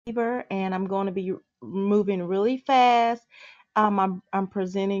And I'm going to be moving really fast. I'm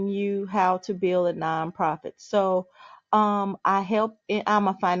presenting you how to build a nonprofit. I'm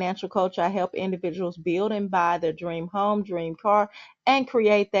a financial coach. I help individuals build and buy their dream home, dream car, and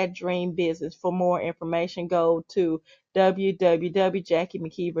create that dream business. For more information, go to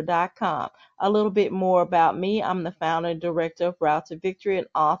www.jackiemckeever.com. A little bit more about me. I'm the founder and director of Route to Victory, and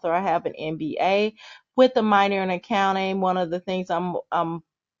author. I have an MBA with a minor in accounting. One of the things I'm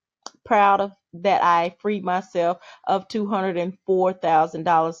proud of that I freed myself of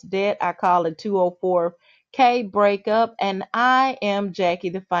 $204,000 debt. I call it 204K breakup, and I am Jackie,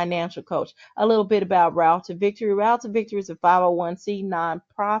 the financial coach. A little bit about Route to Victory. Route to Victory is a 501c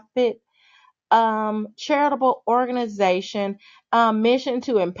nonprofit charitable organization, mission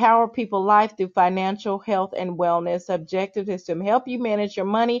to empower people life through financial health and wellness. Objective is to help you manage your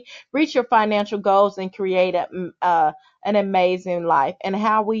money, reach your financial goals, and create an amazing life. And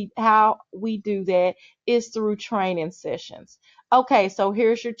how we do that is through training sessions. Okay, so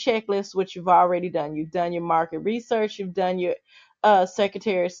here's your checklist, which you've already done. You've done your market research, you've done your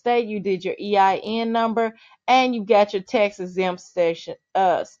Secretary of State, you did your EIN number, and you got your tax exempt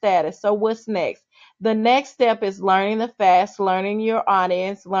status. So what's next? The next step is learning the facts, learning your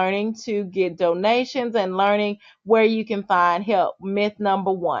audience, learning to get donations, and learning where you can find help. Myth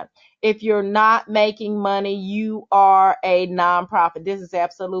number one. If you're not making money, you are a nonprofit. This is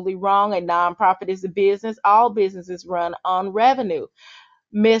absolutely wrong. A nonprofit is a business. All businesses run on revenue.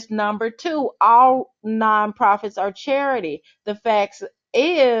 Myth number two, all nonprofits are charity. The facts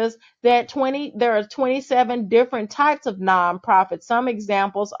is that there are 27 different types of nonprofits. Some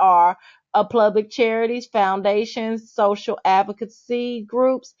examples are public charities, foundations, social advocacy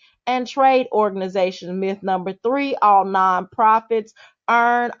groups, and trade organizations. Myth number three, all nonprofits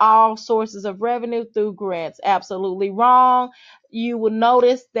earn all sources of revenue through grants. Absolutely wrong. You will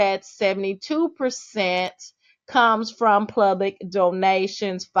notice that 72% comes from public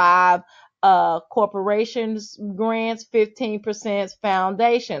donations, five corporations grants, 15%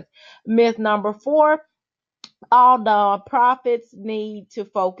 foundations. Myth number four, all nonprofits need to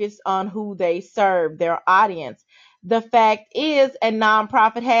focus on who they serve, their audience. The fact is, a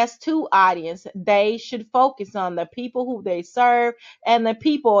nonprofit has two audiences. They should focus on the people who they serve and the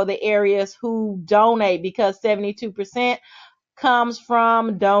people or the areas who donate, because 72% comes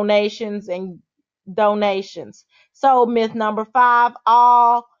from donations and donations. So myth number five,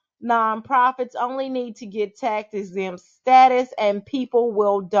 all nonprofits only need to get tax exempt status and people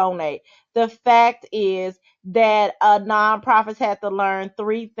will donate. The fact is that nonprofits have to learn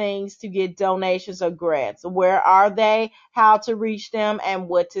three things to get donations or grants. Where are they, how to reach them, and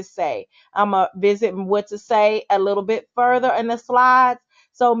what to say. I'm going to visit what to say a little bit further in the slides.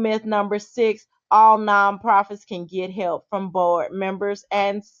 So myth number six, all nonprofits can get help from board members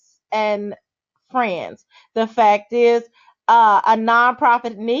and friends. The fact is, a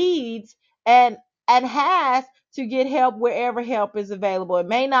nonprofit needs and has to get help wherever help is available. It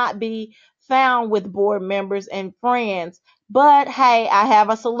may not be found with board members and friends, but hey, I have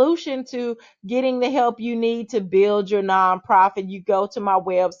a solution to getting the help you need to build your nonprofit. You go to my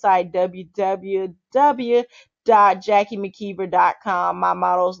website, www.jackiemckeever.com. My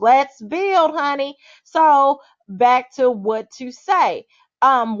motto is let's build, honey. So back to what to say.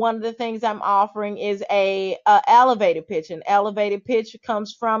 One of the things I'm offering is a elevator pitch. An elevator pitch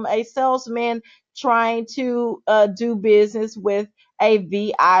comes from a salesman trying to do business with a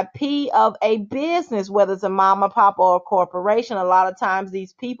VIP of a business, whether it's a mama, papa, or a corporation. A lot of times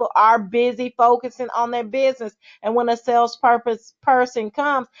these people are busy focusing on their business. And when a sales purpose person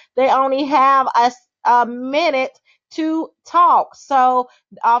comes, they only have a minute to talk. So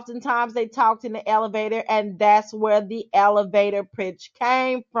oftentimes they talked in the elevator, and that's where the elevator pitch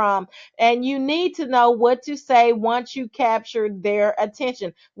came from. And you need to know what to say once you capture their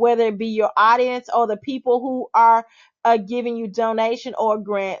attention, whether it be your audience or the people who are giving you donation or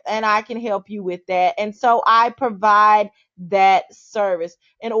grant, and I can help you with that. And so I provide that service.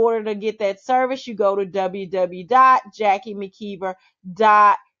 In order to get that service, you go to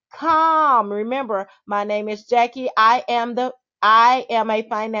www.jackiemckeever.com. Remember, my name is Jackie. I am a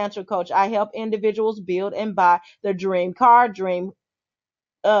financial coach. I help individuals build and buy their dream car,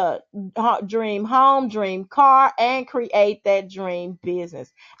 uh dream home, dream car, and create that dream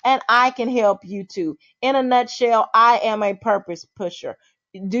business. And I can help you too. In a nutshell, I am a purpose pusher.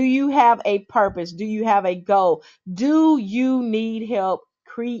 Do you have a purpose? Do you have a goal? Do you need help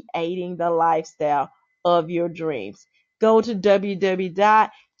creating the lifestyle of your dreams? Go to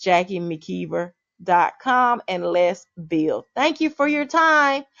www.jackiemckeever.com and let's build. Thank you for your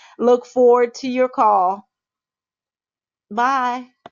time. Look forward to your call. Bye.